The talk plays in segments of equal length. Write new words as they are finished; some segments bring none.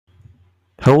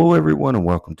Hello, everyone, and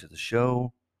welcome to the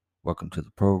show. Welcome to the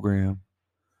program.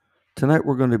 Tonight,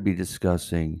 we're going to be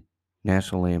discussing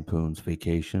National Lampoon's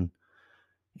Vacation,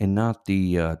 and not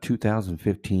the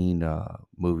 2015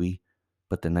 movie,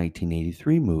 but the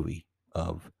 1983 movie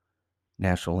of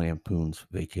National Lampoon's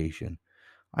Vacation.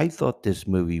 I thought this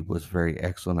movie was very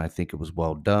excellent. I think it was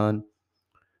well done.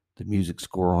 The music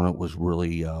score on it was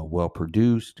really well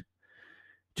produced.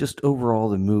 Just overall,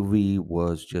 the movie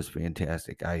was just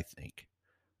fantastic, I think.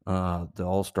 The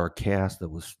all-star cast that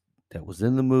was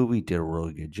in the movie did a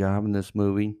really good job in this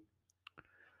movie.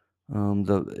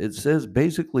 It says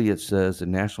the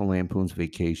National Lampoon's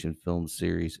Vacation film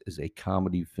series is a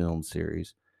comedy film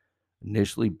series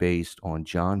initially based on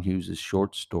John Hughes'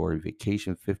 short story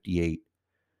Vacation 58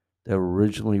 that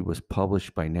originally was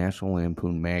published by National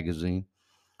Lampoon magazine.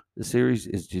 The series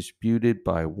is distributed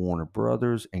by Warner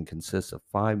Brothers and consists of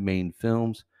five main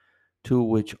films, two of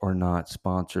which are not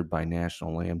sponsored by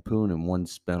National Lampoon and one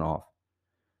spinoff.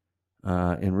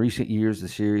 In recent years, the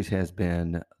series has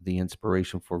been the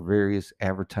inspiration for various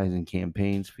advertising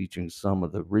campaigns featuring some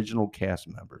of the original cast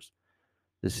members.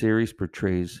 The series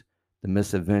portrays the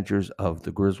misadventures of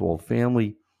the Griswold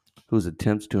family, whose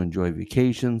attempts to enjoy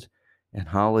vacations and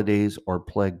holidays are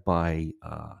plagued by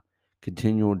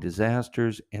continual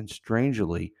disasters and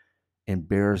strangely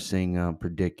embarrassing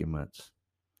predicaments.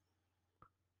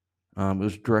 It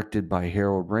was directed by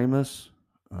Harold Ramis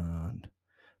and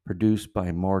produced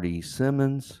by Marty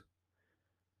Simmons.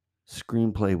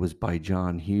 Screenplay was by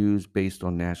John Hughes, based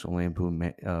on National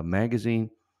Lampoon magazine.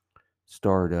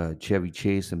 Starred Chevy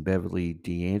Chase and Beverly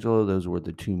D'Angelo. Those were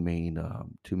the two main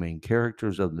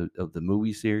characters of the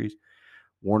movie series.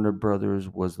 Warner Brothers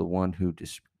was the one who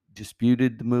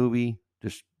disputed the movie,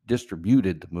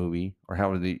 distributed the movie, or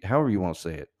however you want to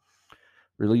say it.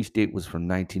 Release date was from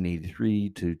 1983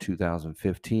 to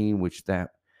 2015, which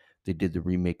that they did the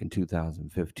remake in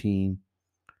 2015.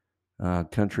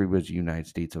 Country was the United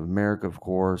States of America, of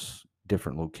course.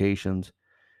 Different locations.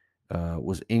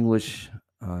 Was English.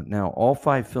 Now, all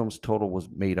five films total was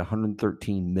made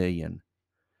 113 million.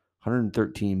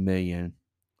 113 million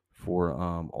for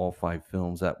all five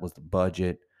films. That was the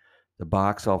budget. The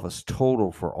box office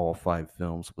total for all five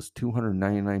films was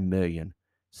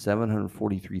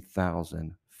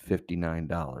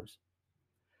 299,743,059.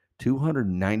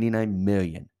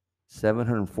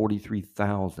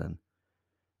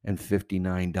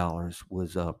 299,743,059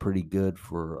 was pretty good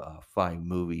for five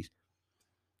movies.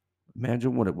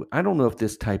 Imagine what it would. I don't know if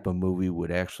this type of movie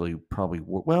would actually probably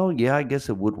work. Well, yeah, I guess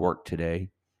it would work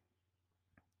today.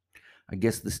 I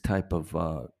guess this type of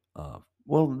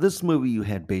this movie, you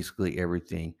had basically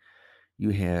everything. You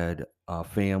had a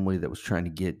family that was trying to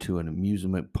get to an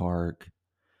amusement park,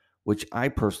 which I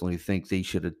personally think they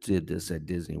should have did this at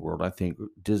Disney World. I think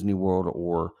Disney World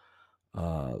or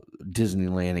uh,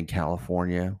 Disneyland in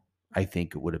California. I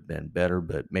think it would have been better,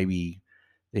 but maybe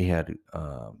they had,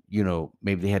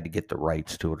 maybe they had to get the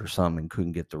rights to it or something, and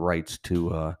couldn't get the rights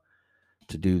to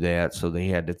do that, so they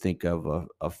had to think of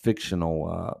a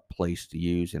fictional place to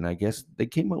use. And I guess they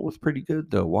came up with pretty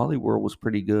good though. Wally World was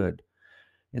pretty good.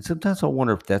 And sometimes I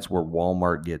wonder if that's where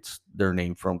Walmart gets their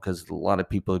name from, because a lot of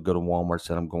people that go to Walmart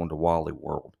said, "I'm going to Wally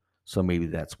World," so maybe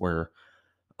that's where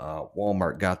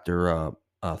Walmart got their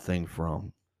thing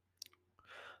from.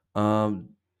 Um,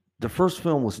 the first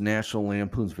film was National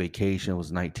Lampoon's Vacation. It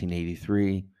was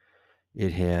 1983.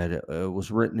 It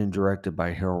was written and directed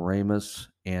by Harold Ramis,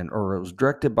 or it was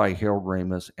directed by Harold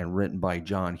Ramis and written by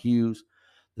John Hughes.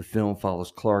 The film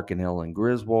follows Clark and Ellen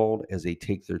Griswold as they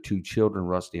take their two children,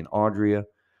 Rusty and Audrey,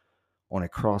 on a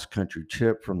cross country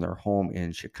trip from their home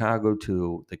in Chicago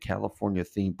to the California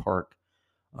theme park,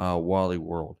 Wally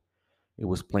World. It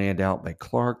was planned out by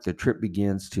Clark. The trip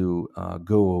begins to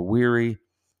go a weary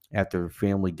after their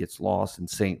family gets lost in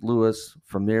St. Louis.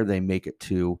 From there, they make it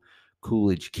to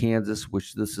Coolidge, Kansas,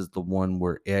 which this is the one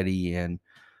where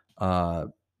uh,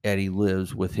 Eddie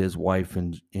lives with his wife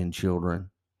and children.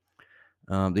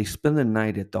 They spend the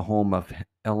night at the home of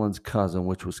Ellen's cousin,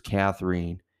 which was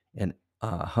Catherine, and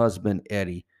husband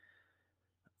Eddie.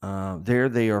 There,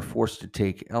 they are forced to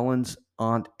take Ellen's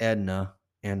aunt Edna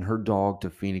and her dog to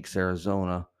Phoenix,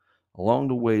 Arizona. Along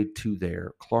the way to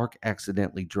there, Clark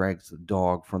accidentally drags the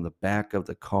dog from the back of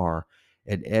the car,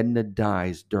 and Edna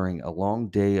dies during a long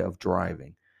day of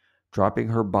driving, dropping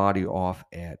her body off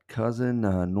at cousin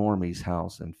Normie's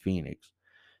house in Phoenix.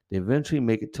 They eventually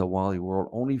make it to Wally World,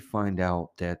 only find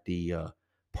out that the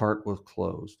park was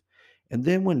closed. And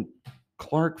then when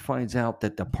Clark finds out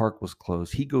that the park was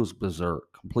closed, he goes berserk,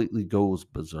 completely goes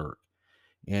berserk,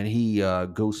 and he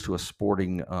goes to a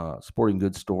sporting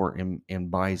goods store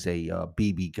and buys a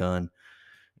BB gun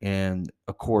And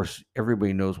of course,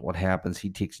 everybody knows what happens.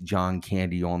 He takes John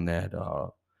Candy on that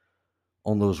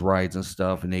on those rides and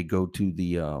stuff, and they go to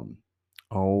the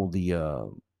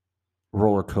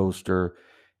roller coaster,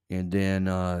 and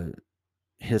then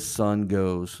his son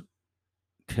goes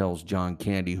tells John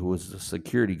Candy, who was the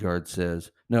security guard,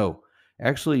 says, no,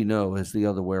 actually, no, it's the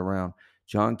other way around.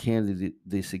 John Candy,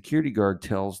 the security guard,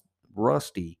 tells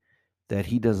Rusty that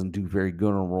he doesn't do very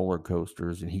good on roller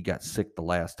coasters, and he got sick the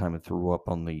last time and threw up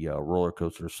on the roller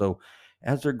coaster. So,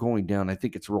 as they're going down, I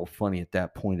think it's real funny at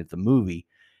that point at the movie.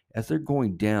 As they're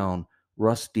going down,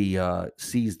 Rusty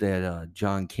sees that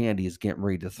John Candy is getting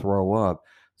ready to throw up.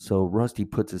 So Rusty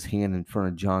puts his hand in front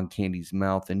of John Candy's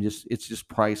mouth, and just it's just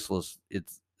priceless.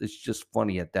 It's just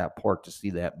funny at that part to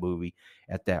see that movie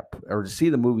at that or to see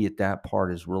the movie at that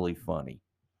part is really funny.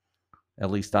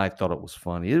 At least I thought it was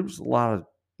funny. It was a lot of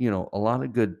a lot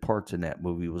of good parts in that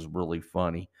movie was really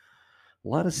funny. A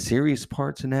lot of serious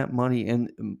parts in that movie. And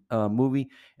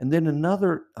then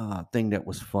another thing that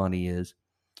was funny is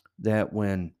that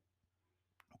when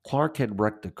Clark had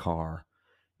wrecked the car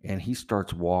and he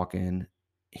starts walking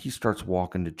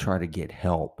to try to get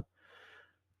help.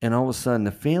 And all of a sudden,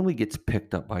 the family gets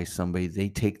picked up by somebody. They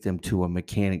take them to a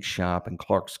mechanic shop, and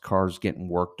Clark's car's getting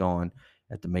worked on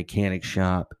at the mechanic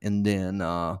shop. And then,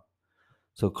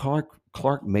 so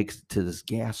Clark makes it to this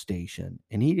gas station,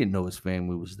 and he didn't know his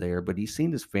family was there, but he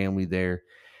seen his family there,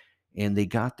 and they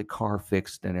got the car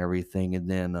fixed and everything. And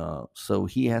then, so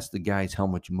he asked the guys how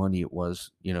much money it was,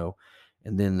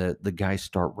 and then the guys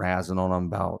start razzing on him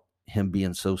about him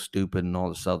being so stupid and all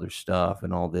this other stuff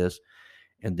and all this.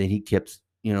 And then he kept,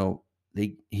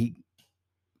 they he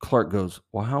Clark goes,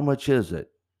 "Well, how much is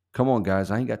it? Come on, guys,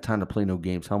 I ain't got time to play no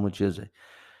games. How much is it?"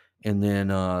 And then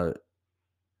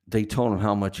they told him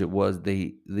how much it was.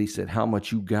 They said, "How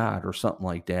much you got?" or something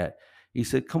like that. He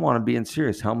said, "Come on, I'm being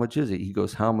serious. How much is it?" He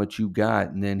goes, "How much you got?"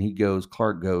 And then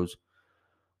Clark goes,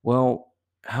 "Well,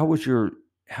 how would your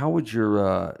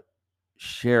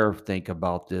sheriff think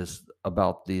about this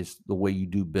the way you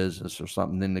do business or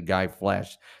something?" Then the guy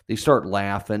flashed. They start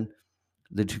laughing.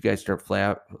 The two guys start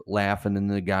laughing,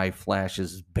 and the guy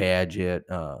flashes his badge at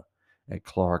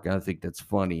Clark. I think that's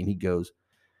funny. And he goes,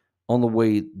 on the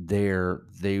way there,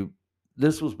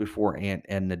 this was before Aunt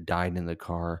Edna died in the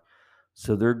car.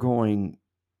 So they're going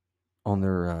on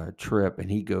their trip,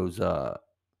 and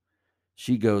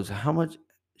she goes, "How much?"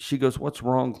 She goes, "What's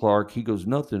wrong, Clark?" He goes,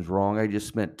 "Nothing's wrong. I just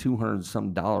spent 200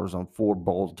 some dollars on four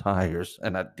bald tires."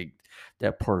 And I think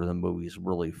that part of the movie is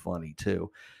really funny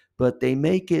too. But they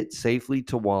make it safely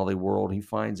to Wally World. He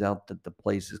finds out that the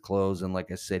place is closed. And like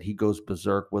I said, he goes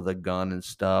berserk with a gun and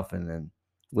stuff, and then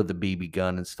with a BB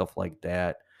gun and stuff like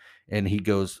that. And he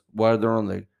goes, while they're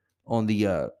on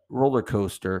the roller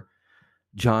coaster,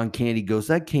 John Candy goes,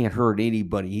 "That can't hurt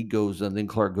anybody." He goes, and then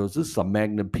Clark goes, "This is a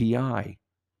Magnum PI."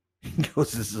 He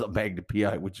goes, "This is a Magnum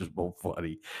PI," which is both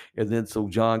funny. And then so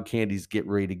John Candy's getting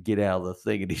ready to get out of the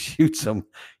thing, and he shoots him.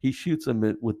 He shoots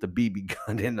him with the BB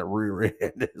gun in the rear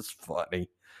end. It's funny.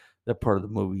 That part of the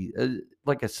movie,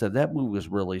 like I said, that movie was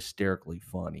really hysterically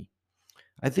funny.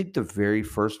 I think the very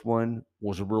first one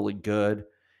was really good.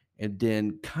 And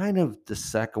then kind of the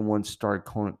second one started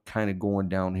kind of going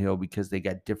downhill because they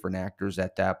got different actors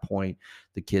at that point.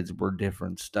 The kids were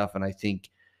different stuff. And I think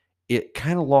it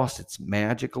kind of lost its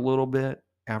magic a little bit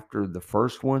after the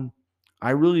first one.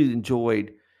 I really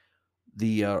enjoyed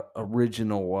the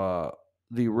original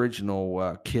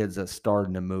kids that starred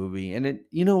in the movie, and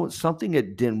something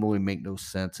that didn't really make no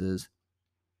sense is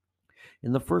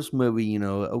in the first movie,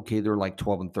 okay, they're like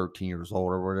 12 and 13 years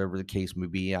old or whatever the case may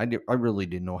be. I really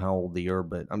didn't know how old they are,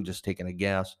 but I'm just taking a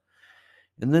guess.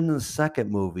 And then in the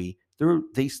second movie,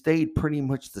 they stayed pretty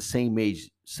much the same age,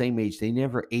 same age. They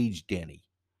never aged any.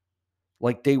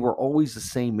 Like they were always the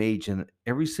same age, and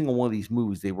every single one of these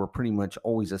movies, they were pretty much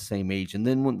always the same age. And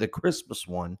then when the Christmas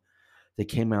one that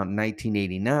came out in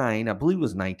 1989, I believe it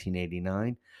was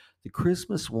 1989, the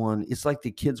Christmas one, it's like the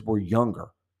kids were younger.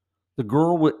 The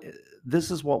girl would.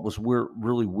 This is what was weird,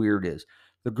 really weird is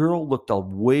the girl looked a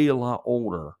lot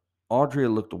older. Audrey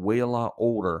looked way a lot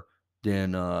older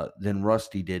than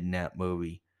Rusty did in that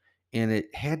movie, and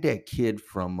it had that kid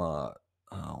from I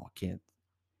can't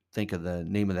think of the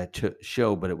name of that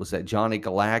show, but it was that Johnny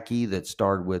Galacki that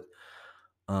starred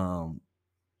um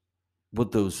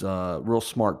with those real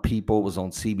smart people. It was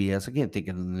on CBS. I can't think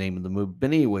of the name of the movie, but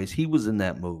anyways, he was in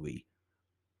that movie.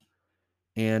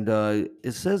 And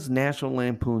it says National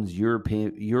Lampoon's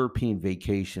European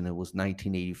Vacation. It was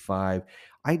 1985.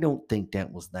 I don't think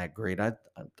that was that great.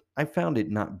 I found it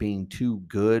not being too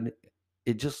good.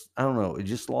 It just I don't know. It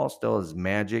just lost all its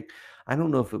magic. I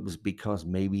don't know if it was because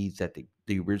maybe that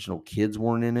the original kids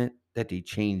weren't in it, that they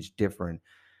changed different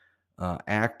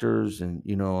actors and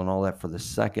and all that for the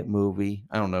second movie.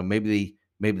 I don't know. Maybe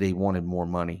they wanted more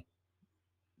money.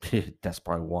 That's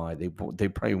probably why they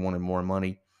probably wanted more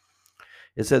money.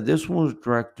 It said this one was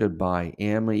directed by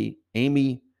Amy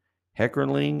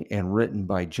Heckerling and written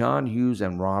by John Hughes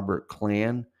and Robert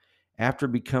Clan. After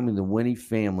becoming the winning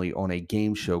family on a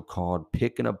game show called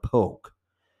Pick and a Poke,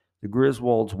 the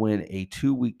Griswolds win a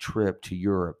 2-week trip to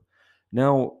Europe.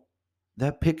 Now,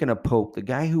 that Pick and a Poke, the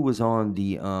guy who was on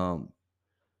the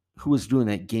who was doing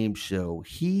that game show,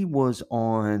 he was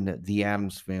on the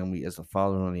Adams Family as the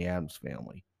father on the Adams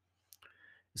Family.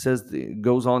 It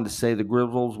goes on to say the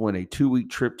Griswolds went a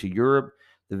 2-week trip to Europe.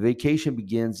 The vacation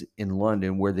begins in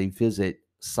London, where they visit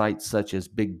sites such as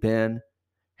Big Ben,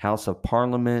 House of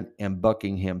Parliament, and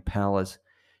Buckingham Palace.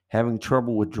 Having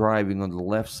trouble with driving on the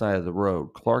left side of the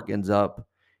road, Clark ends up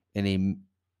in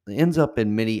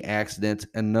many accidents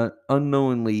and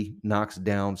unknowingly knocks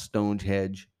down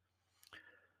Stonehenge.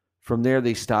 From there,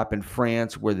 they stop in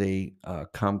France, where they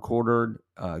camcorder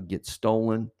gets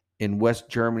stolen. In West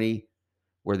Germany,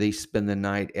 where they spend the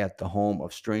night at the home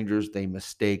of strangers they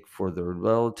mistake for their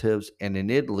relatives, and in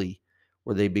Italy,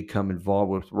 where they become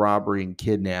involved with robbery and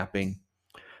kidnapping.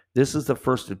 This is the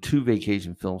first of two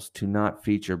vacation films to not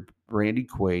feature Randy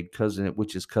Quaid,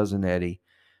 which is Cousin Eddie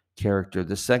character.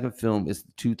 The second film is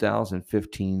the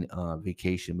 2015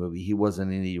 vacation movie. He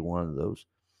wasn't in either one of those.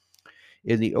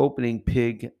 In the opening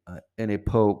Pig and a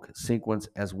Poke sequence,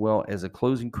 as well as the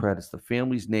closing credits, the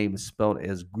family's name is spelled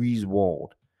as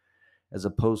Griswold, as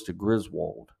opposed to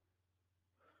Griswold.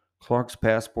 Clark's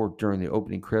passport during the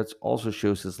opening credits also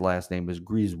shows his last name is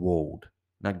Griswold.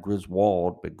 Not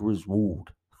Griswold, but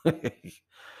Griswold.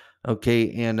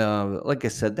 Okay, and like I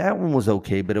said, that one was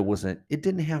okay, but it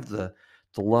didn't have the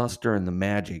luster and the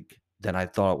magic that I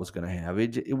thought it was going to have.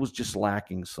 It was just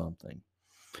lacking something.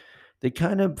 They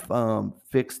kind of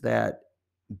fixed that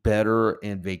better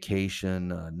in Vacation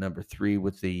number 3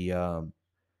 with the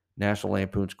National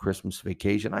Lampoon's Christmas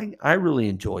Vacation. I really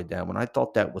enjoyed that one. I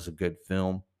thought that was a good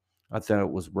film. I thought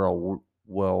it was well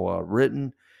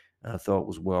written. I thought it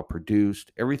was well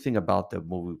produced. Everything about that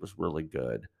movie was really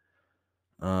good.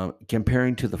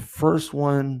 Comparing to the first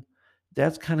one,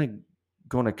 that's going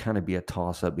to kind of be a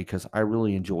toss up because I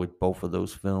really enjoyed both of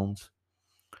those films.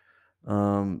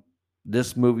 Um,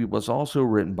 this movie was also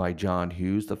written by John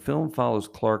Hughes. The film follows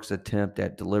Clark's attempt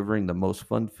at delivering the most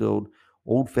fun filled,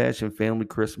 old fashioned family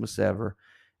Christmas ever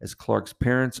as Clark's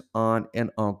parents, aunt,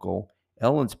 and uncle,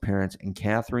 Ellen's parents, and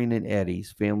Catherine and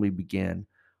Eddie's family begin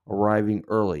arriving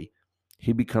early.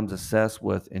 He becomes obsessed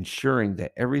with ensuring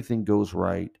that everything goes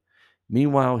right.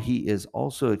 Meanwhile, he is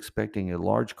also expecting a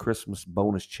large Christmas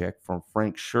bonus check from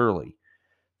Frank Shirley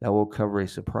that will cover a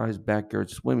surprise backyard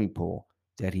swimming pool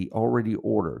that he already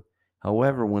ordered.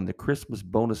 However, when the Christmas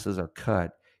bonuses are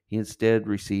cut, he instead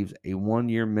receives a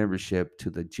 1-year membership to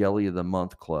the Jelly of the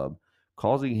Month Club,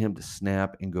 causing him to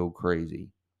snap and go crazy.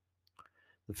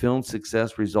 The film's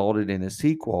success resulted in a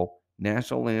sequel,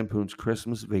 National Lampoon's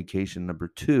Christmas Vacation number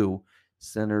 2,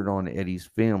 centered on Eddie's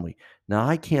family. Now,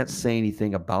 I can't say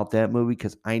anything about that movie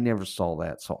because I never saw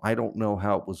that, so I don't know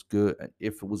how it was good,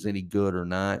 if it was any good or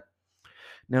not.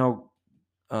 Now,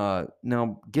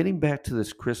 getting back to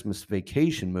this Christmas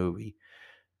Vacation movie.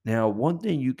 Now, one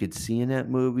thing you could see in that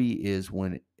movie is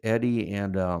when Eddie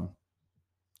and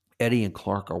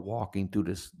Clark are walking through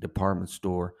this department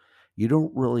store. You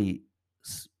don't really,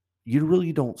 you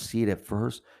really don't see it at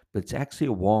first, but it's actually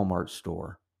a Walmart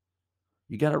store.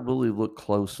 You got to really look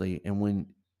closely, and when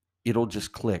it'll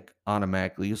just click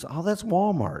automatically, you say, "Oh, that's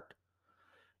Walmart,"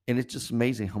 and it's just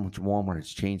amazing how much Walmart has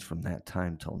changed from that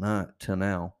time till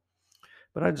now.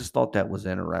 But I just thought that was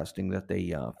interesting that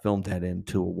they filmed that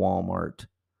into a Walmart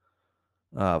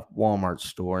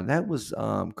store, and that was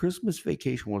Christmas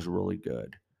Vacation was really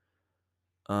good.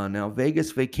 Now,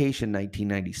 Vegas Vacation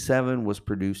 1997 was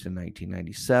produced in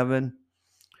 1997,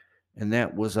 and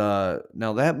that was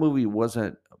now that movie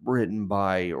wasn't written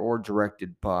by or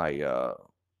directed by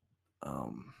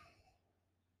um,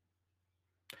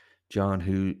 John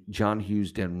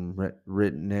Hughes didn't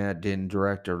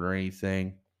direct it or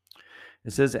anything.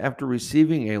 It says after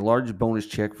receiving a large bonus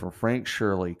check from Frank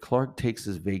Shirley, Clark takes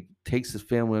his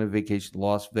family on a vacation to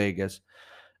Las Vegas.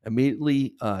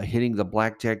 Immediately hitting the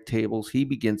blackjack tables, he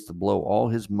begins to blow all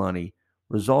his money,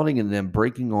 resulting in them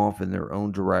breaking off in their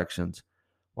own directions.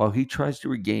 While he tries to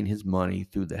regain his money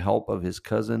through the help of his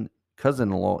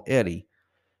cousin-in-law Eddie,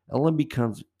 Ellen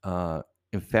becomes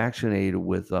infatuated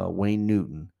with Wayne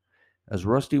Newton. As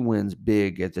Rusty wins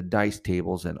big at the dice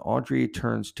tables and Audrey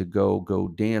turns to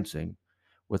go dancing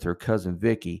with her cousin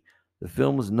Vicky, The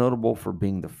film is notable for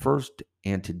being the first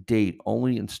and to date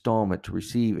only installment to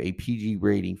receive a PG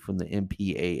rating from the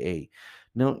MPAA.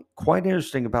 Now, quite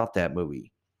interesting about that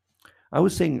movie. I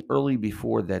was saying early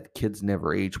before that kids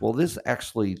never age. Well, this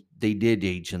actually they did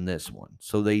age in this one.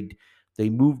 So they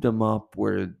moved them up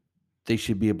where they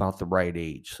should be about the right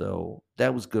age. So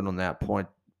that was good on that point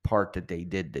part that they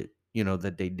did do,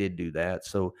 that they did do that.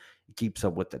 So it keeps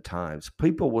up with the times.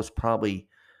 People was probably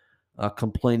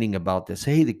complaining about this.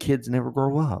 Hey, the kids never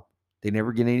grow up. They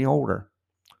never get any older.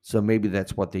 So maybe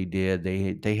that's what they did.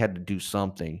 They had to do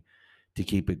something to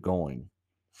keep it going.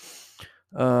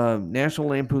 National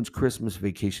Lampoon's Christmas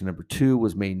Vacation #2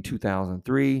 was made in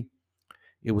 2003.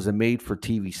 It was a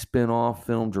made-for-TV spin-off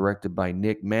film directed by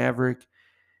Nick Maverick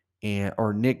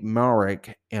Nick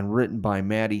Marek and written by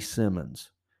Maddie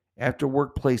Simmons. After a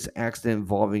workplace accident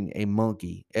involving a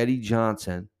monkey, Eddie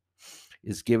Johnson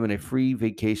is given a free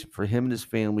vacation for him and his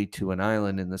family to an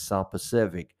island in the South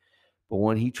Pacific. But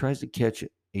when he tries to catch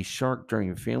a shark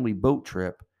during a family boat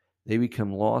trip, they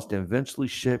become lost and eventually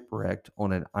shipwrecked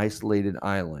on an isolated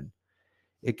island.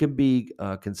 It can be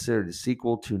considered a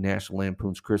sequel to National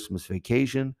Lampoon's Christmas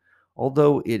Vacation,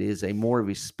 although it is more of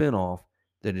a spin-off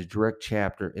than a direct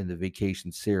chapter in the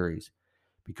Vacation series,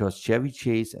 because Chevy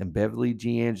Chase and Beverly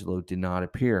D'Angelo did not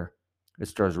appear. It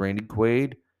stars Randy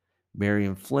Quaid,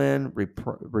 Marion Flynn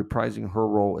reprising her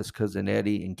role as Cousin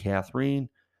Eddie and Catherine,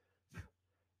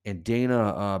 and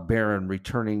Dana Barron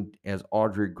returning as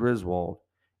Audrey Griswold.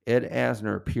 Ed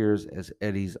Asner appears as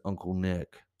Eddie's Uncle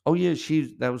Nick. Oh yeah,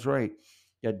 that was right.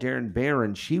 Yeah, Darren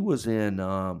Barron. She was in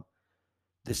the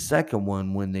second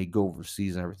one when they go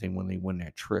overseas and everything when they win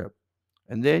that trip.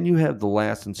 And then you have the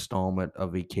last installment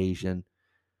of Vacation. It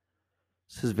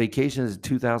says Vacation is a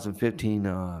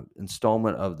 2015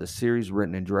 installment of the series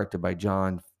written and directed by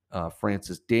John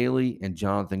Francis Daly and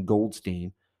Jonathan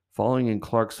Goldstein. Following in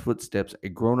Clark's footsteps, a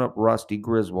grown-up Rusty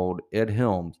Griswold, Ed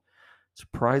Helms,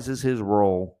 surprises his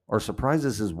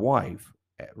wife,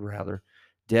 rather,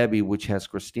 Debbie, which has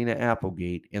Christina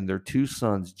Applegate, and their two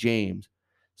sons, James,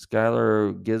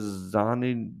 Skylar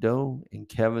Gizzanido, and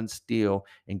Kevin Steele.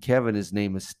 And Kevin, his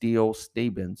name is Steele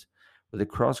Stebbins, with a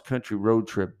cross-country road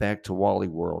trip back to Wally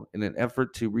World in an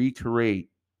effort to recreate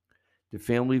the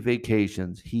family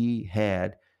vacations he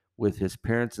had with his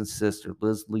parents and sister,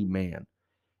 Leslie Mann.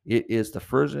 It is the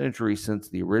first entry since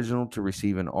the original to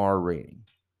receive an R rating.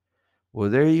 Well,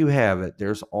 there you have it.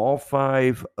 There's all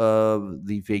 5 of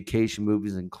the Vacation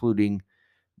movies, including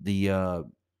the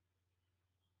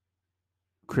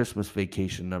Christmas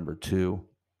Vacation #2.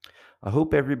 I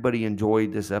hope everybody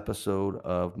enjoyed this episode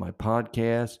of my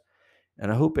podcast,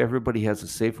 and I hope everybody has a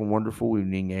safe and wonderful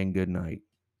evening and good night.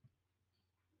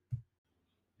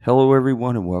 Hello,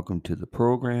 everyone, and welcome to the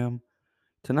program.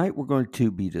 Tonight, we're going to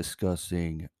be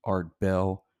discussing Art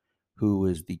Bell, who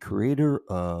is the creator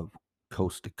of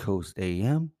Coast to Coast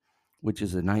AM, which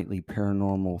is a nightly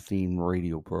paranormal themed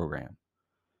radio program.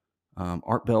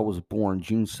 Art Bell was born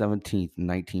June 17th,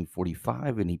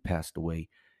 1945, and he passed away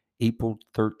April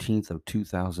 13th of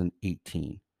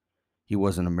 2018. He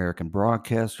was an American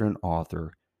broadcaster and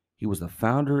author. He was the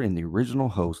founder and the original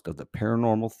host of the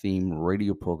paranormal themed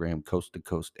radio program Coast to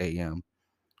Coast AM,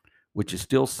 which is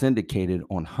still syndicated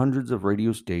on hundreds of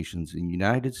radio stations in the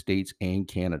United States and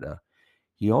Canada.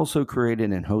 He also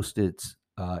created and hosted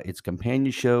its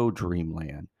companion show,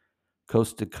 Dreamland.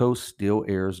 Coast to Coast still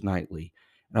airs nightly.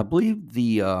 And I believe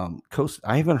the Coast,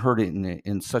 I haven't heard it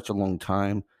in such a long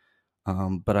time,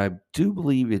 but I do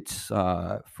believe it's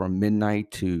from midnight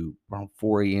to around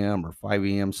 4 a.m. or 5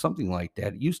 a.m., something like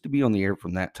that. It used to be on the air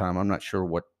from that time. I'm not sure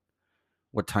what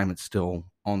time it's still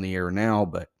on the air now,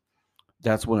 but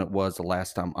that's when it was the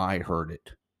last time I heard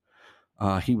it.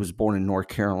 He was born in North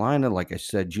Carolina, like I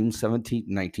said, June 17th,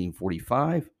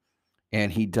 1945,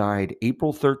 and he died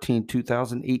April 13th,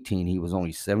 2018. He was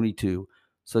only 72,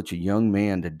 such a young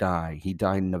man to die. He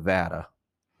died in Nevada.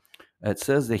 It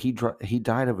says that he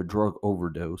died of a drug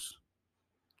overdose.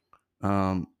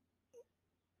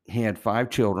 He had 5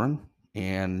 children,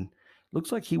 and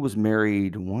looks like he was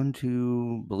married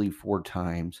 4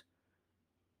 times.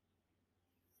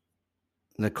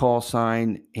 The call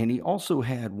sign, and he also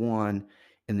had one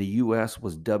in the U.S.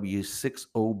 was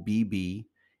W60BB,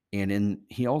 and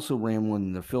he also ran one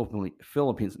in the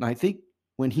Philippines. And I think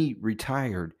when he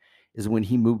retired is when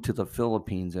he moved to the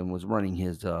Philippines and was running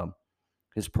his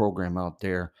program out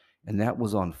there, and that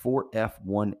was on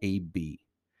 4F1AB.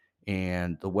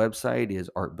 And the website is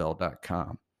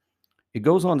artbell.com. It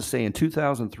goes on to say in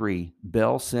 2003,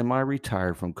 Bell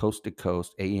semi-retired from Coast to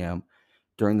Coast AM.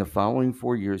 During the following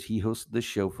 4 years, he hosted the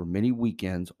show for many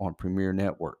weekends on premier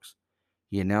networks.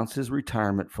 He announced his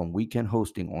retirement from weekend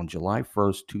hosting on July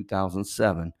 1st,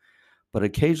 2007, but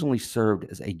occasionally served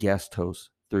as a guest host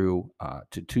through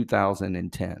to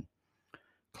 2010.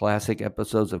 Classic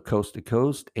episodes of Coast to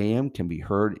Coast AM can be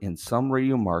heard in some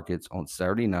radio markets on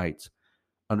Saturday nights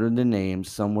under the name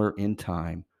Somewhere in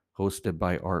Time, hosted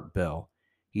by Art Bell.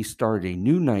 He started a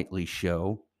new nightly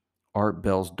show, Art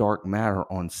Bell's Dark Matter,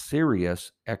 on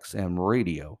Sirius XM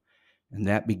Radio, and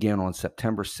that began on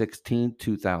September 16,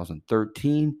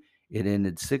 2013. It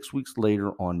ended 6 weeks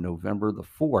later on November the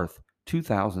 4th,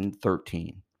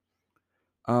 2013.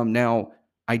 Now,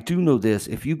 I do know this.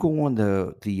 If you go on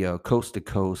the Coast to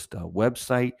Coast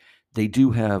website, they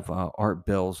do have Art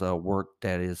Bell's work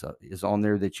that is on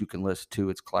there that you can listen to.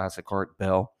 It's classic Art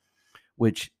Bell.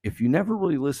 Which, if you never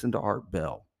really listened to Art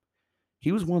Bell,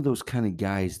 he was one of those kind of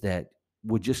guys that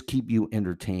would just keep you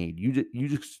entertained. You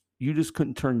just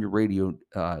couldn't turn your radio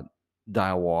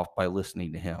dial off by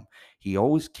listening to him. He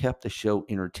always kept the show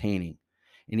entertaining,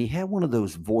 and he had one of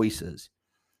those voices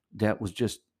that was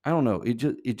just, I don't know, it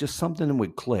just something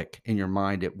would click in your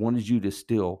mind that wanted you to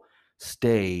still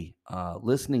stay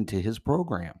listening to his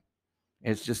program.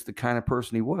 It's just the kind of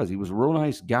person he was. He was a real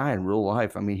nice guy in real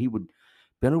life. I mean, he would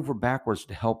bend over backwards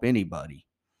to help anybody.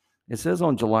 It says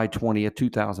on July 20th,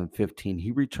 2015,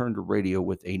 he returned to radio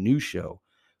with a new show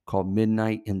called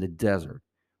Midnight in the Desert,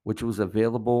 which was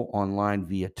available online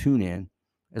via TuneIn,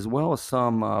 as well as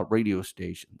some radio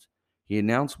stations. He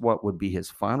announced what would be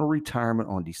his final retirement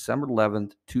on December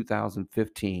 11th,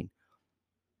 2015.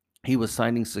 He was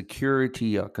citing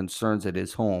security concerns at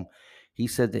his home. He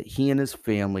said that he and his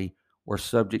family were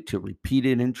subject to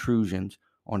repeated intrusions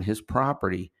on his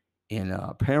property in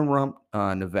Panorama,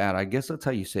 Nevada. I guess that's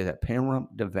how you say that, Panorama,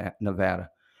 Nevada.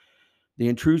 The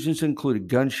intrusions included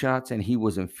gunshots, and he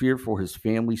was in fear for his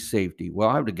family's safety. Well,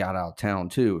 I would have got out of town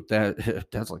too if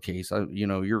that's the case.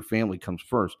 Your family comes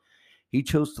first. He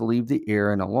chose to leave the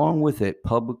air and, along with it,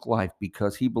 public life,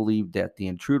 because he believed that the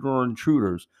intruder or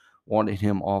intruders wanted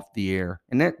him off the air,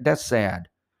 and that's sad.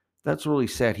 That's really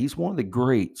sad. He's one of the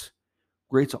greats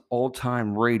of all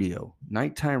time radio,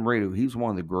 nighttime radio. He's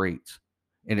one of the greats,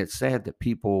 and it's sad that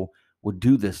people would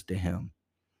do this to him.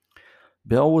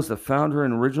 Bell was the founder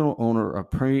and original owner of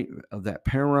that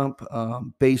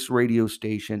Paramount-based radio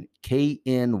station,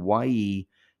 KNYE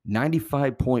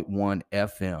 95.1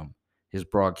 FM. His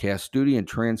broadcast studio and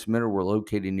transmitter were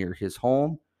located near his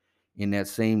home in that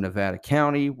same Nevada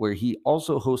County, where he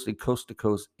also hosted Coast to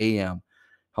Coast AM.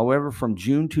 However, from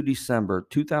June to December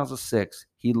 2006,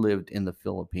 he lived in the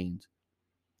Philippines.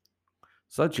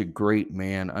 Such a great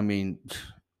man. I mean,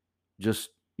 just,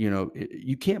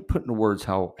 you can't put into words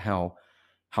how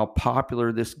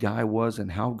popular this guy was and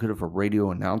how good of a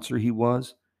radio announcer he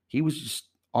was. He was just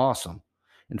awesome.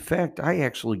 In fact, I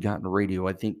actually got into radio,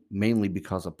 I think, mainly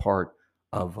because of part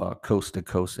of Coast to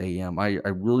Coast AM. I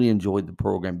really enjoyed the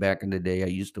program back in the day. I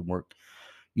used to work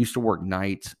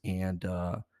nights, and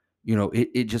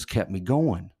it just kept me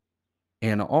going.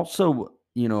 And also,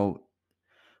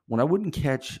 when I wouldn't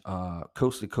catch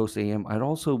Coast to Coast AM, I'd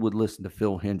also would listen to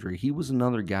Phil Hendry. He was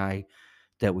another guy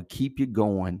that would keep you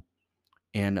going.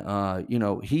 And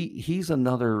he's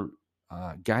another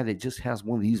guy that just has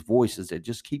one of these voices that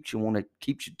just keeps you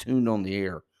tuned on the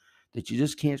air, that you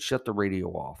just can't shut the radio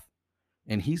off.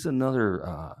 And he's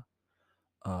another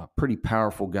pretty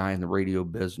powerful guy in the radio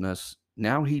business.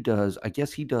 Now I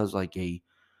guess he does like a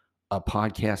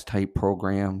podcast type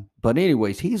program. But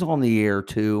anyways, he's on the air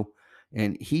too,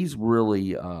 and he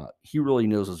really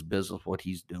knows his business, what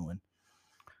he's doing.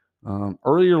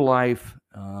 Earlier life.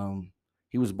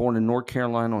 He was born in North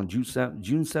Carolina on June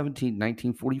 17,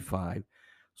 1945.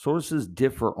 Sources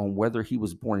differ on whether he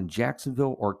was born in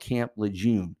Jacksonville or Camp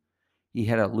Lejeune. He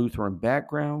had a Lutheran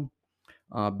background.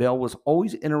 Bell was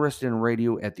always interested in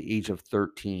radio at the age of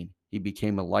 13. He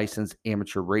became a licensed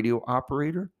amateur radio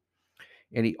operator,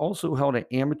 and he also held an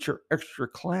amateur extra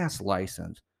class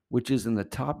license, which is in the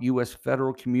top U.S.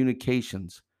 Federal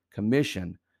Communications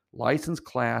Commission license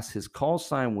class. His call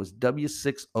sign was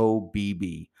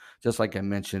W60BB, just like I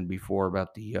mentioned before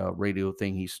about the radio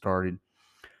thing he started.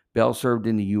 Bell served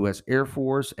in the U.S. Air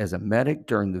Force as a medic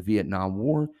during the Vietnam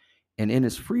War, and in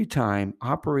his free time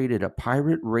operated a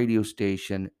pirate radio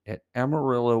station at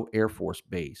Amarillo Air Force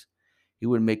Base. He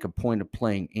would make a point of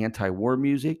playing anti-war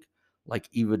music like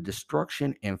Eva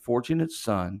Destruction and Fortunate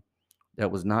Son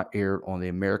that was not aired on the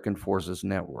American Forces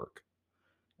Network.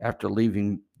 After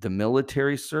leaving the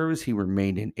military service, he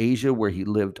remained in Asia, where he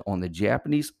lived on the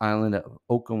Japanese island of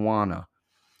Okinawa.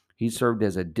 He worked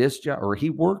as a disc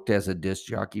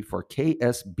jockey for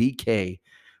KSBK,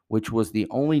 which was the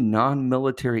only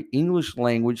non-military English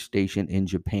language station in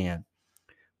Japan.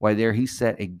 While there, he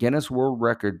set a Guinness World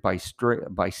Record by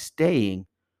staying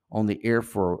on the air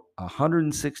for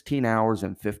 116 hours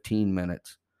and 15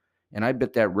 minutes. And I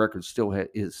bet that record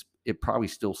it probably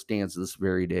still stands this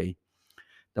very day.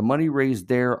 The money raised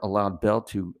there allowed Bell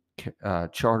to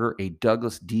charter a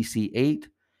Douglas DC 8.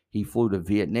 He flew to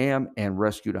Vietnam and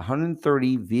rescued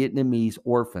 130 Vietnamese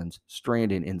orphans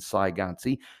stranded in Saigon.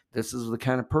 See, this is the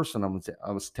kind of person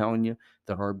I was telling you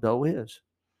that Art Bell is.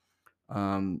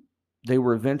 They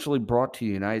were eventually brought to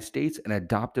the United States and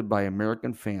adopted by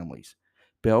American families.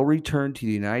 Bell returned to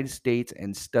the United States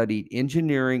and studied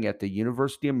engineering at the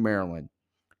University of Maryland.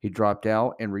 He dropped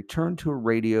out and returned to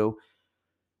radio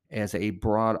as a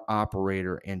broad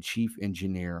operator and chief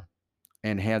engineer,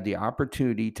 and had the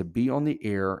opportunity to be on the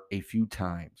air a few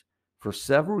times. For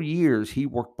several years, he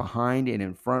worked behind and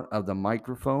in front of the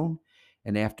microphone,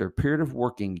 and after a period of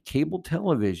working cable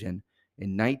television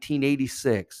in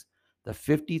 1986, the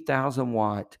 50,000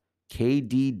 watt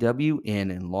KDWN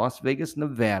in Las Vegas,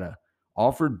 Nevada,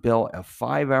 offered Bell a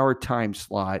 5-hour time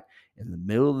slot in the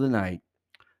middle of the night.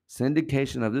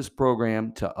 Syndication of this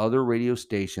program to other radio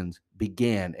stations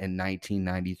began in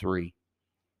 1993.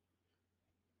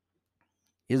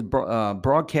 His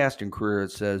broadcasting career,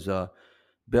 it says,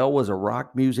 Bell was a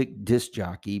rock music disc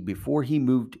jockey before he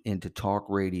moved into talk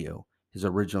radio. His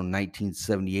original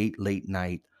 1978 late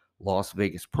night Las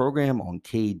Vegas program on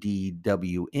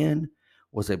KDWN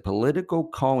was a political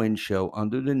call-in show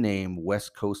under the name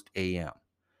West Coast AM.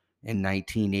 In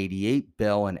 1988,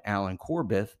 Bell and Alan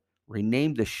Corbett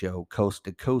renamed the show Coast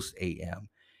to Coast AM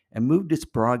and moved its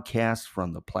broadcast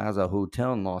from the Plaza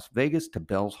Hotel in Las Vegas to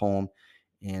Bell's home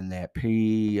in that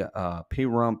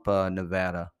Pahrump,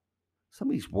 Nevada. Some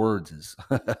of these words is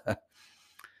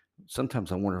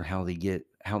sometimes I wonder how they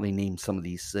name some of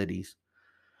these cities.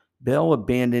 Bell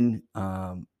abandoned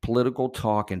political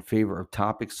talk in favor of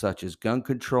topics such as gun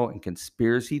control and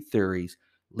conspiracy theories,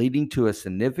 leading to a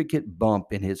significant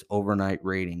bump in his overnight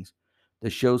ratings. The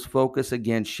show's focus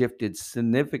again shifted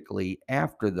significantly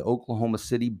after the Oklahoma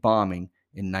City bombing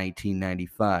in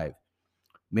 1995.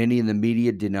 Many in the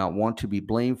media did not want to be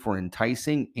blamed for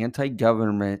enticing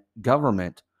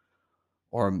anti-government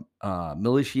or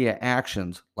militia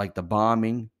actions like the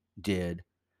bombing did.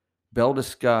 Bell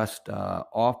discussed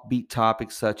offbeat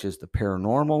topics such as the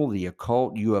paranormal, the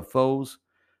occult, UFOs,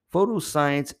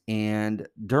 photoscience, and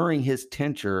during his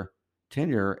tenure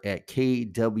at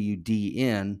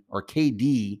KDWN,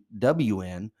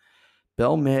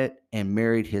 Bell met and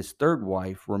married his third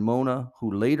wife, Ramona,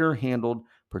 who later handled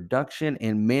production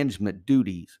and management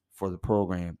duties for the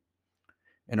program.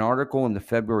 An article in the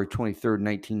February 23,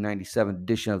 1997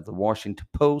 edition of the Washington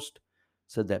Post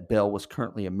said that Bell was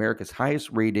currently America's highest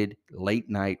rated late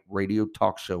night radio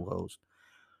talk show host,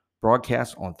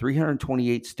 broadcast on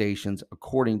 328 stations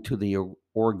according to the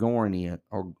Oregonian.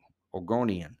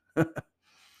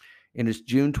 In its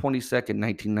June 22,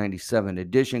 1997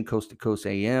 edition, Coast to Coast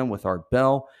AM with Art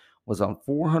Bell was on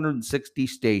 460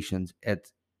 stations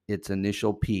at its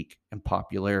initial peak in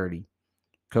popularity.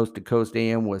 Coast to Coast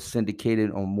AM was syndicated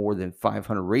on more than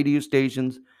 500 radio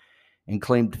stations and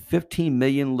claimed 15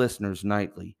 million listeners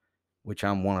nightly, which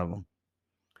I'm one of them.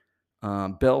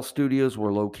 Bell Studios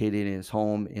were located in his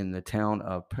home in the town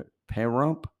of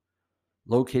Pahrump,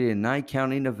 located in Nye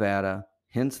County, Nevada,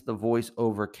 hence the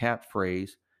voice-over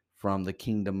catchphrase from the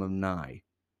Kingdom of Nye.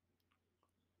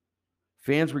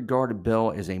 Fans regarded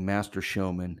Bell as a master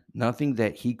showman, nothing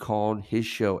that he called his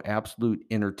show absolute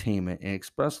entertainment, and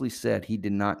expressly said he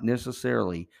did not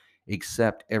necessarily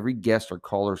accept every guest or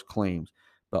caller's claims,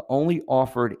 but only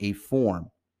offered a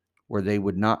forum where they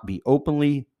would not be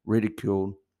openly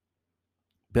ridiculed.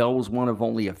 Bell was one of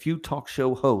only a few talk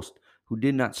show hosts who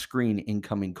did not screen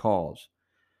incoming calls.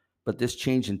 But this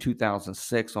changed in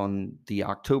 2006 on the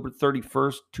October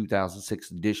 31st,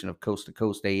 2006 edition of Coast to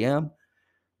Coast AM.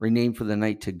 Renamed for the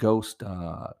night to Ghost.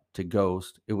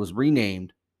 It was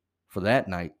renamed for that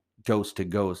night, Ghost to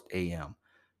Ghost AM.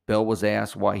 Bell was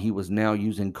asked why he was now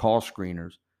using call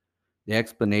screeners. The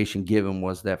explanation given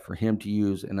was that for him to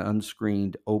use an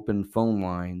unscreened open phone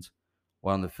lines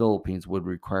while in the Philippines would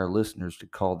require listeners to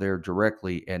call there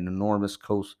directly at enormous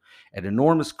cost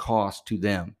to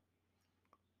them.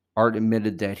 Art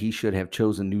admitted that he should have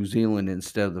chosen New Zealand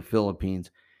instead of the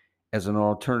Philippines as an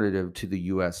alternative to the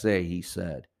USA, he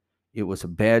said. It was a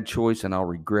bad choice, and I'll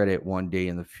regret it one day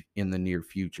in the near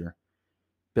future.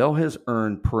 Bell has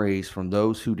earned praise from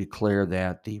those who declare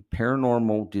that the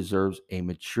paranormal deserves a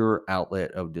mature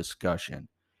outlet of discussion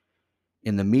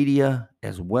in the media,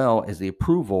 as well as the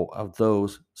approval of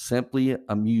those simply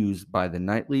amused by the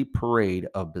nightly parade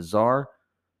of bizarre,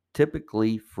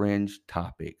 typically fringe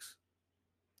topics.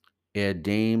 Ed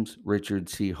Dames, Richard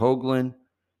C. Hoagland,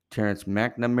 Terrence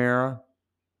McNamara,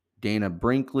 Dana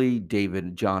Brinkley,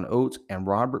 David John Oates, and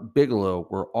Robert Bigelow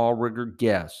were all regular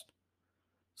guests.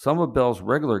 Some of Bell's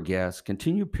regular guests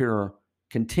continue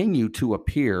to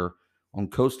appear on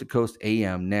Coast to Coast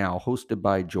AM, now hosted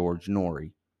by George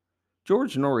Norrie.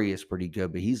 George Norrie is pretty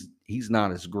good, but he's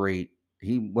not as great.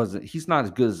 He's not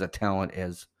as good as a talent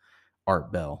as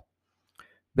Art Bell.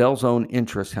 Bell's own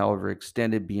interests, however,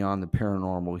 extended beyond the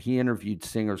paranormal. He interviewed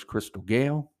singers Crystal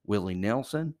Gayle, Willie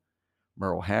Nelson,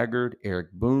 Merle Haggard, Eric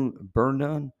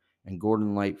Burdon, and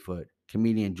Gordon Lightfoot,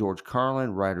 comedian George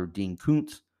Carlin, writer Dean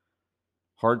Koontz,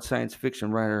 hard science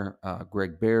fiction writer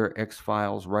Greg Bear,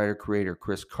 X-Files writer-creator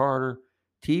Chris Carter,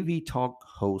 TV talk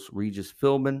host Regis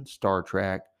Philbin, Star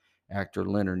Trek, actor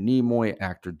Leonard Nimoy,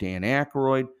 actor Dan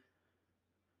Aykroyd,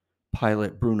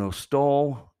 pilot Bruno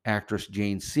Stoll, actress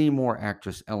Jane Seymour,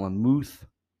 actress Ellen Muth,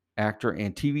 actor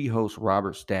and TV host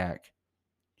Robert Stack,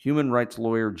 human rights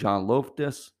lawyer John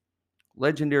Loftus,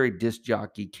 legendary disc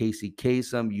jockey Casey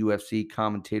Kasem, UFC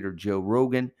commentator Joe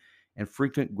Rogan, and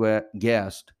frequent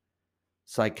guest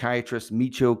psychiatrist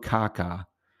Michio Kaku,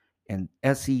 and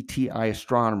SETI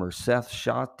astronomer Seth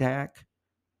Shostak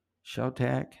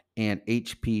and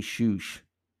H.P.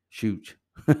 Schuch.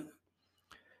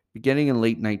 Beginning in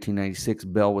late 1996,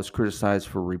 Bell was criticized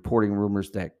for reporting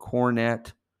rumors that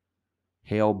cornet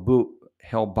Hale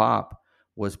Bopp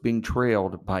was being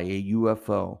trailed by a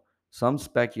UFO. Some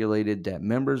speculated that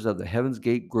members of the Heaven's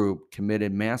Gate group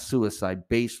committed mass suicide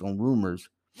based on rumors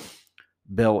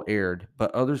Bell aired,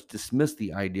 but others dismissed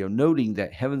the idea, noting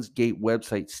that Heaven's Gate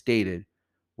website stated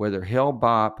whether Hale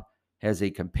Bopp has a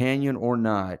companion or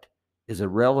not is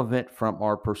irrelevant from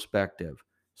our perspective.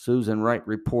 Susan Wright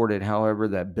reported, however,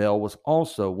 that Bell was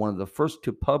also one of the first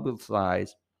to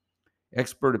publicize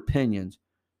expert opinions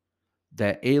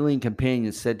that alien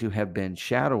companions said to have been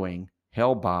shadowing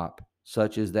Hale Bopp,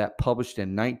 such as that published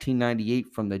in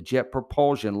 1998 from the Jet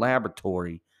Propulsion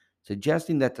Laboratory,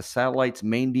 suggesting that the satellite's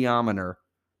main diameter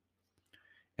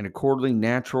and accordingly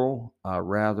natural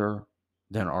rather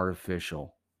than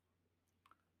artificial.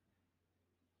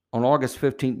 On August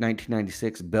 15,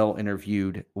 1996, Bell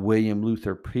interviewed William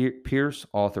Luther Pierce,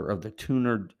 author of the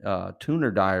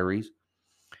Tuner Diaries,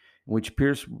 in which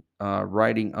Pierce,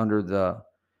 writing under the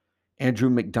Andrew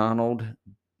MacDonald,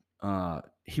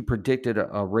 he predicted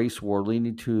a race war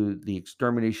leading to the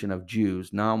extermination of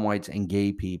Jews, non-whites, and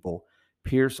gay people.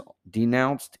 Pierce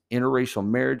denounced interracial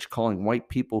marriage, calling white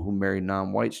people who marry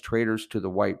non-whites traitors to the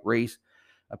white race,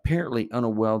 apparently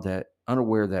unaware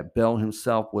that Bell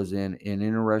himself was in an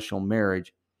interracial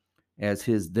marriage, as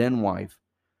his then wife,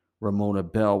 Ramona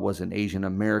Bell, was an Asian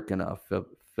American of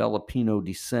Filipino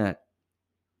descent.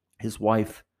 His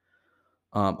wife,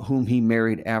 whom he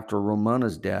married after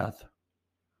Ramona's death,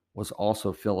 was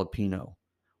also Filipino.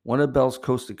 One of Bell's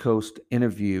coast-to-coast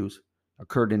interviews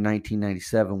occurred in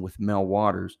 1997 with Mel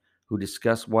Waters, who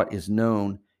discussed what is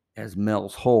known as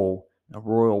Mel's Hole in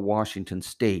Royal Washington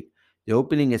State. The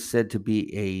opening is said to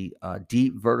be a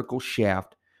deep vertical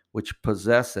shaft which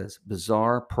possesses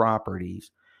bizarre properties.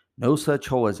 No such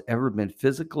hole has ever been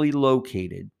physically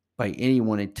located by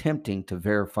anyone attempting to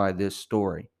verify this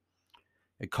story.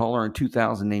 A caller in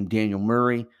 2000 named Daniel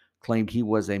Murray claimed he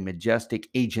was a Majestic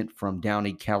agent from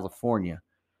Downey, California.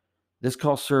 This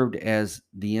call served as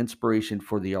the inspiration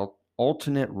for the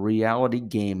alternate reality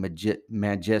game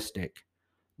Majestic.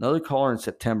 Another caller in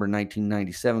September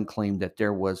 1997 claimed that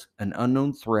there was an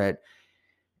unknown threat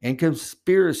and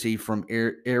conspiracy from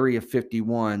Area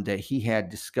 51 that he had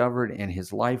discovered, and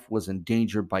his life was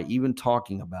endangered by even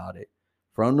talking about it.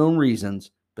 For unknown reasons,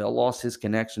 Bell lost his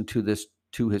connection to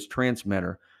his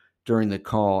transmitter during the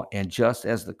call, and just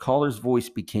as the caller's voice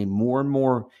became more and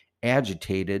more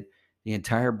agitated, the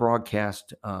entire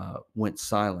broadcast went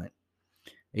silent.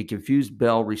 A confused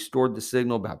Bell restored the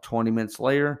signal about 20 minutes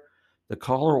later. The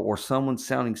caller, or someone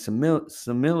sounding similar,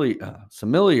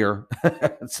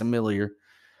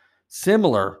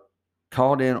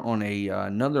 called in on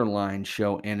another line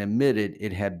show and admitted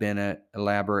it had been an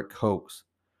elaborate hoax,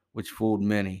 which fooled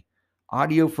many.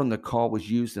 Audio from the call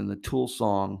was used in the Tool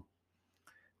song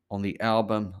on the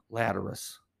album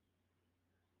Latera's.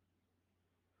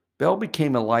 Bell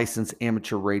became a licensed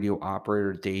amateur radio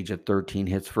operator at the age of 13.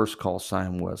 His first call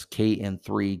sign was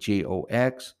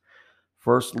KN3JOX.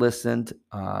 First listened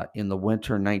in the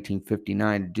winter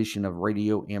 1959 edition of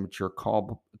Radio Amateur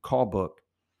Call Book.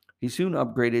 He soon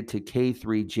upgraded to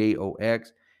K3JOX,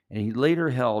 and he later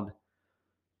held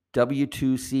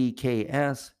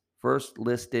W2CKS, first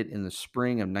listed in the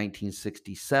spring of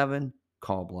 1967,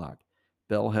 call block.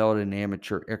 Bell held an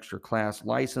amateur extra class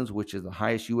license, which is the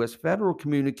highest U.S. federal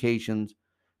communications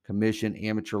commission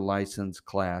amateur license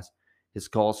class. His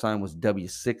call sign was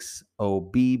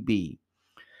W60BB.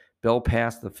 Bell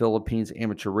passed the Philippines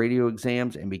amateur radio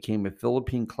exams and became a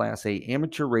Philippine Class A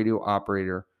amateur radio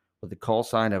operator with the call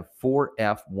sign of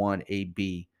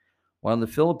 4F1AB. While in the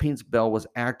Philippines, Bell was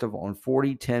active on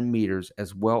 40-10 meters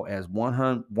as well as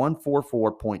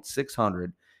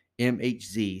 144.600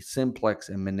 MHZ, Simplex,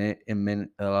 and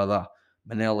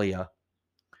Manila.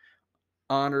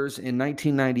 Honors in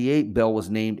 1998, Bell was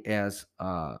named as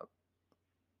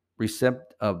recipient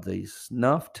of the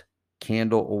Snuffed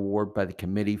Candle Award by the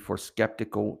Committee for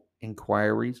Skeptical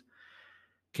Inquiries,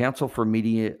 Council for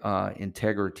Media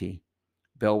Integrity.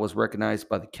 Bell was recognized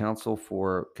by the Council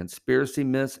for Conspiracy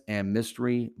Myths and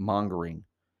Mystery Mongering.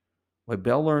 When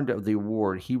Bell learned of the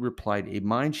award, he replied, "A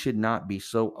mind should not be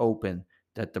so open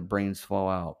that the brains fall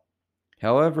out.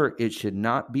 However, it should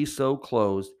not be so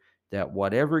closed that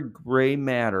whatever gray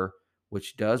matter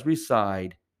which does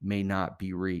reside may not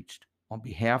be reached. On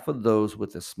behalf of those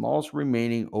with the smallest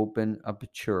remaining open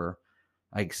aperture,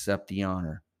 I accept the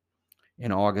honor."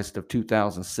 In August of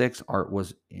 2006, Art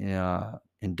was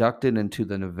inducted into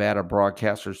the Nevada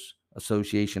Broadcasters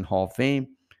Association Hall of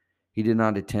Fame. He did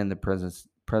not attend the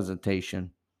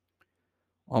presentation.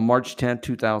 On March 10,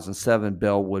 2007,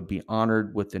 Bell would be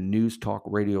honored with the News Talk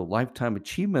Radio Lifetime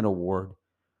Achievement Award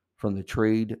from the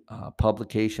trade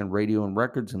publication Radio and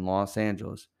Records in Los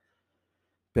Angeles.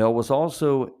 Bell was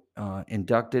also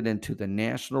inducted into the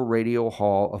National Radio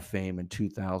Hall of Fame in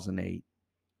 2008.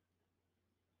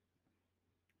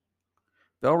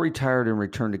 Bell retired and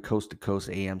returned to Coast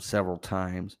AM several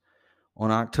times.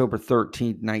 On October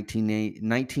 13,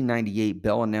 1998,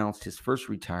 Bell announced his first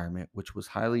retirement, which was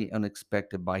highly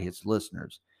unexpected by his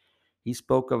listeners. He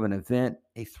spoke of an event,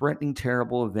 "A threatening,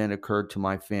 terrible event occurred to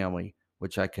my family,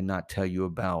 which I cannot tell you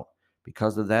about.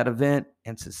 Because of that event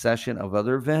and succession of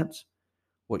other events,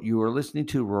 what you are listening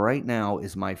to right now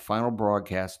is my final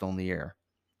broadcast on the air."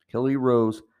 Hilly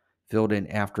Rose filled in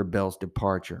after Bell's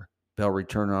departure. Bell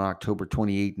returned on October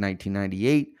 28,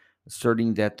 1998,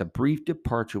 asserting that the brief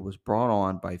departure was brought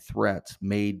on by threats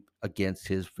made against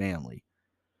his family.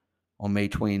 On May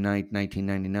 29,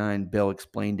 1999, Bell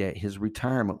explained that his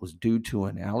retirement was due to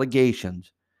an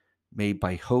allegations made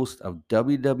by hosts of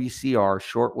WWCR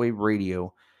shortwave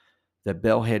radio that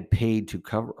Bell had paid to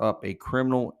cover up a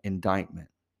criminal indictment.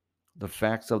 The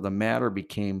facts of the matter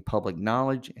became public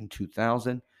knowledge in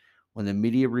 2000 when the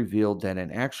media revealed that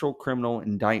an actual criminal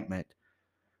indictment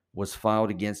was filed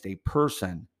against a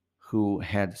person who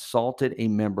had assaulted a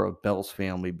member of Bell's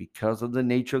family. Because of the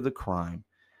nature of the crime,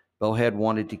 Bell had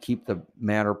wanted to keep the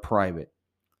matter private.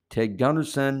 Ted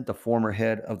Gunderson, the former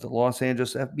head of the Los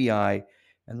Angeles FBI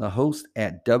and the host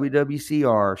at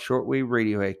WWCR shortwave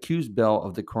radio, had accused Bell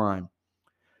of the crime.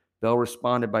 Bell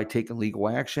responded by taking legal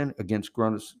action against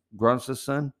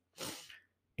Gunderson,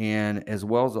 and as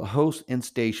well as the host and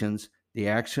stations. The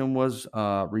action was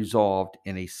resolved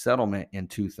in a settlement in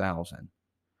 2000.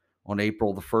 On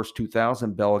April the 1st,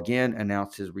 2000, Bell again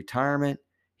announced his retirement.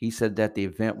 He said that the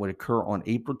event would occur on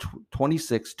April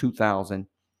 26, 2000,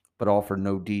 but offered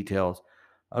no details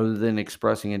other than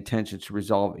expressing intentions to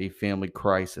resolve a family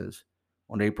crisis.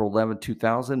 On April 11,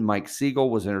 2000, Mike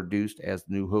Siegel was introduced as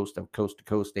the new host of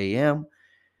Coast AM,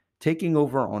 taking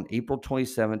over on April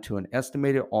 27 to an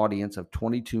estimated audience of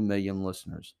 22 million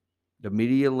listeners. The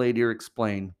media later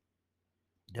explained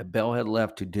that Bell had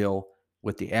left to deal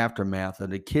with the aftermath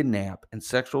of the kidnap and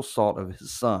sexual assault of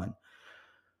his son.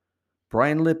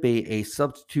 Brian Lippe, a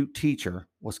substitute teacher,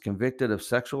 was convicted of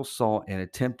sexual assault and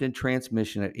attempted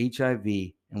transmission of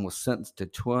HIV and was sentenced to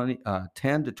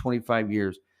 10 to 25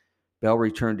 years. Bell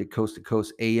returned to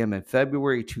Coast AM in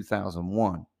February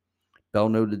 2001. Bell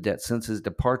noted that since his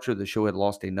departure, the show had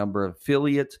lost a number of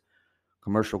affiliates.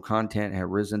 Commercial content had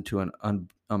risen to an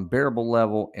unbearable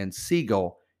level, and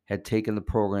Siegel had taken the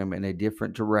program in a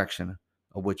different direction,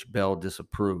 of which Bell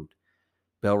disapproved.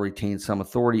 Bell retained some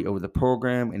authority over the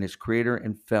program and its creator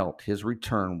and felt his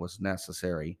return was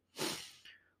necessary.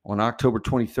 On October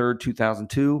 23,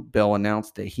 2002, Bell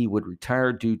announced that he would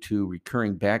retire due to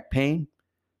recurring back pain,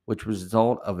 which was a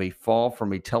result of a fall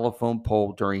from a telephone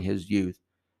pole during his youth.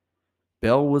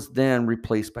 Bell was then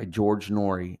replaced by George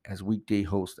Noory as weekday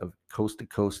host of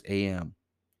Coast AM.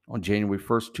 On January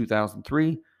 1st,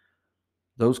 2003,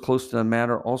 those close to the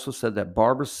matter also said that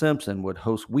Barbara Simpson would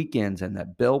host weekends and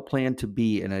that Bell planned to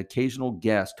be an occasional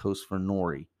guest host for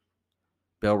Noory.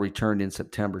 Bell returned in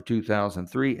September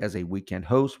 2003 as a weekend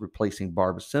host, replacing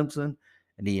Barbara Simpson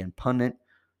and Ian Punnett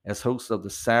as hosts of the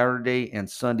Saturday and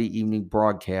Sunday evening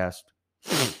broadcast.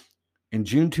 In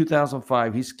June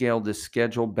 2005, he scaled this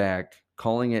schedule back,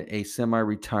 calling it a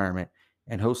semi-retirement,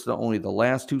 and hosted only the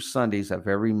last 2 Sundays of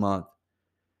every month.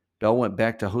 Bell went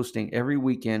back to hosting every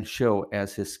weekend show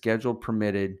as his schedule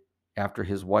permitted after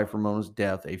his wife Ramona's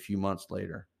death a few months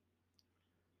later.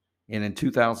 And in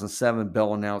 2007,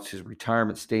 Bell announced his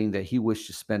retirement, stating that he wished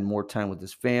to spend more time with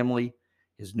his family,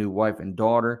 his new wife and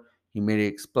daughter. He made it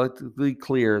explicitly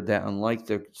clear that unlike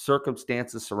the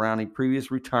circumstances surrounding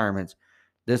previous retirements,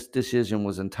 this decision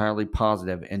was entirely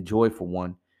positive and joyful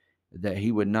one, that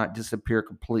he would not disappear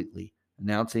completely,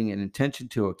 announcing an intention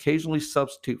to occasionally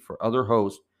substitute for other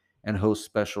hosts and host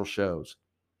special shows.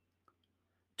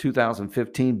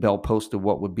 2015, Bell posted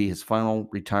what would be his final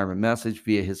retirement message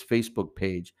via his Facebook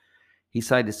page. He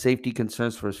cited safety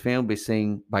concerns for his family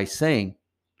by saying,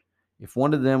 if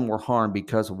one of them were harmed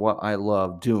because of what I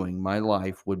love doing, my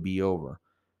life would be over.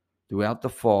 Throughout the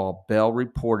fall, Bell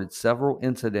reported several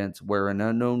incidents where an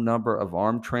unknown number of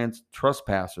armed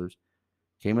trespassers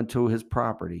came into his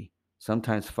property,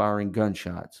 sometimes firing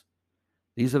gunshots.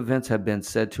 These events have been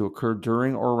said to occur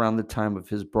during or around the time of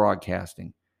his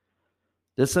broadcasting.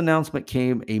 This announcement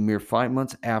came a mere 5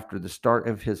 months after the start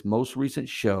of his most recent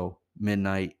show,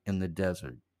 Midnight in the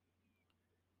Desert.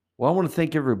 Well, I want to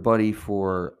thank everybody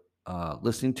for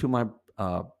listening to my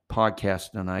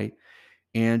podcast tonight.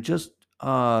 And just,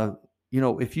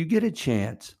 if you get a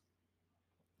chance,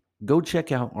 go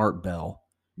check out Art Bell.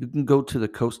 You can go to the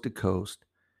Coast to Coast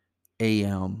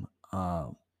AM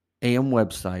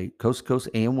website, Coast to Coast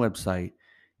AM website,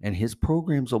 and his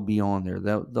programs will be on there.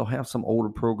 They'll have some older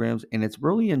programs, and it's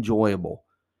really enjoyable.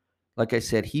 Like I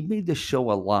said, he made the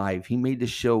show alive. He made the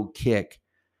show kick.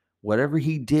 Whatever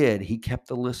he did, he kept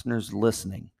the listeners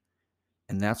listening,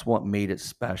 and that's what made it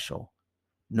special.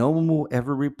 No one will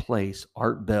ever replace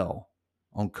Art Bell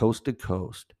on Coast to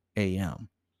Coast AM.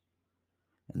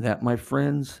 And that, my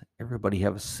friends, everybody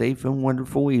have a safe and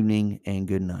wonderful evening, and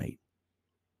good night.